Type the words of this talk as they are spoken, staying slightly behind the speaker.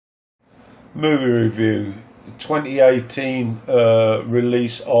movie review, the 2018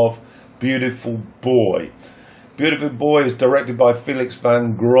 release of Beautiful Boy. Beautiful Boy is directed by Felix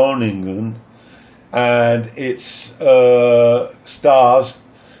van Groningen, and it stars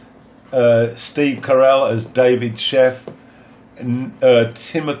Steve Carell as David Sheff,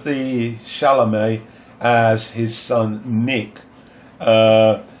 Timothy Chalamet as his son Nick.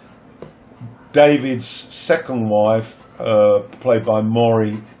 David's second wife, played by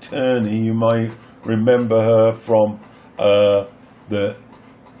Maureen Turney, you may remember her from The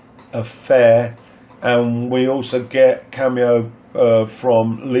Affair, and we also get cameo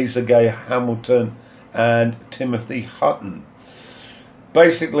from Lisa Gay Hamilton and Timothy Hutton.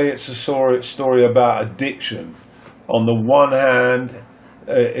 Basically, it's a story about addiction. On the one hand,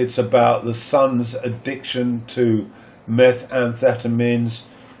 it's about the son's addiction to methamphetamines,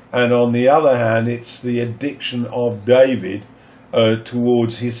 and on the other hand, it's the addiction of David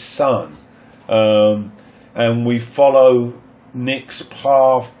towards his son. And we follow Nick's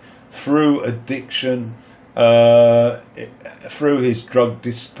path through addiction, through his drug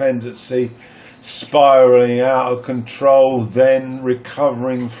dependency, spiraling out of control, then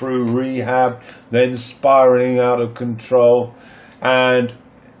recovering through rehab, then spiraling out of control. And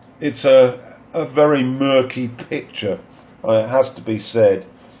it's a very murky picture, it has to be said.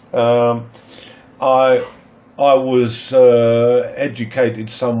 I was educated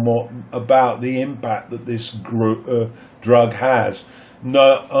somewhat about the impact that this drug has,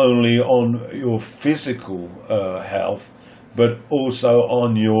 not only on your physical health, but also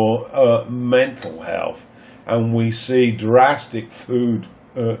on your mental health. And we see drastic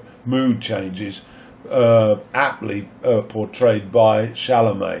mood changes, aptly portrayed by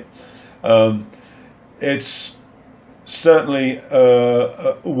Chalamet. It's certainly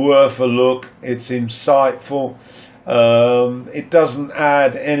worth a look. It's insightful. It doesn't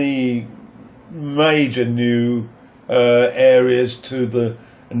add any major new areas to the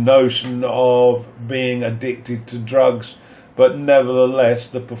notion of being addicted to drugs, but nevertheless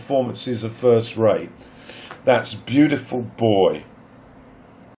the performances are first rate. That's Beautiful Boy.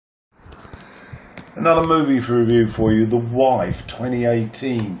 Another movie for review for you, The Wife,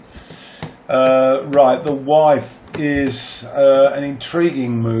 2018. Right, The Wife is an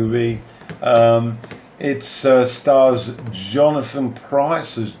intriguing movie. It stars Jonathan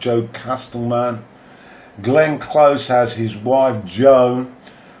Pryce as Joe Castleman, Glenn Close as his wife Joan,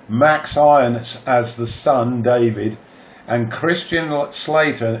 Max Irons as the son David, and Christian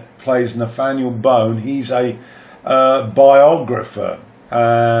Slater plays Nathaniel Bone. He's a biographer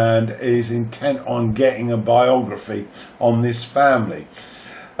and is intent on getting a biography on this family.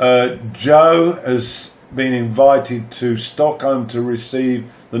 Joe has been invited to Stockholm to receive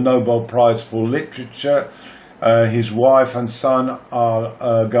the Nobel Prize for Literature. His wife and son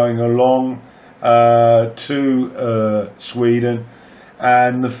are going along to Sweden,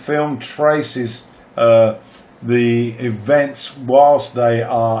 and the film traces the events whilst they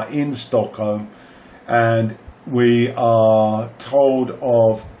are in Stockholm, and we are told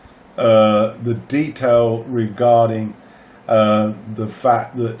of the detail regarding the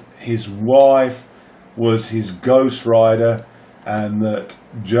fact that his wife was his ghostwriter and that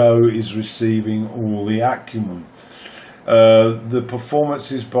Joe is receiving all the acumen. The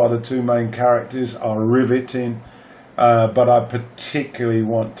performances by the two main characters are riveting, but I particularly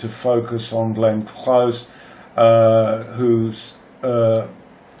want to focus on Glenn Close, whose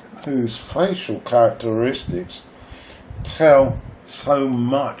facial characteristics tell so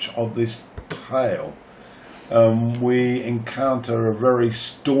much of this tale. We encounter a very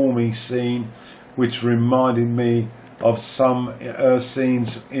stormy scene which reminded me of some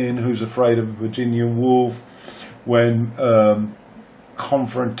scenes in Who's Afraid of Virginia Woolf, when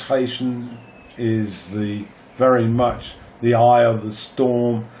confrontation is very much the eye of the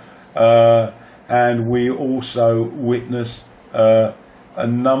storm, and we also witness a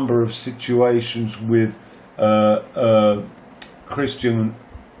number of situations with Christian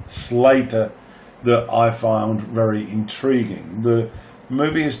Slater that I found very intriguing. The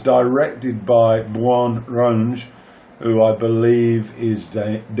movie is directed by Boine Ronge, who I believe is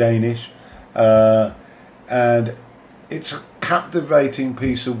Danish, and it's a captivating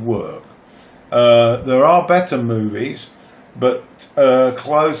piece of work. There are better movies, but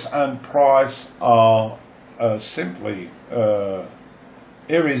Close and Pryce are simply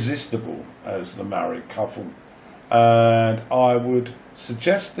irresistible as the married couple, and I would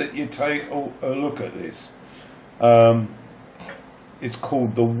suggest that you take a look at this. It's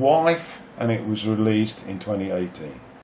called The Wife, and it was released in 2018.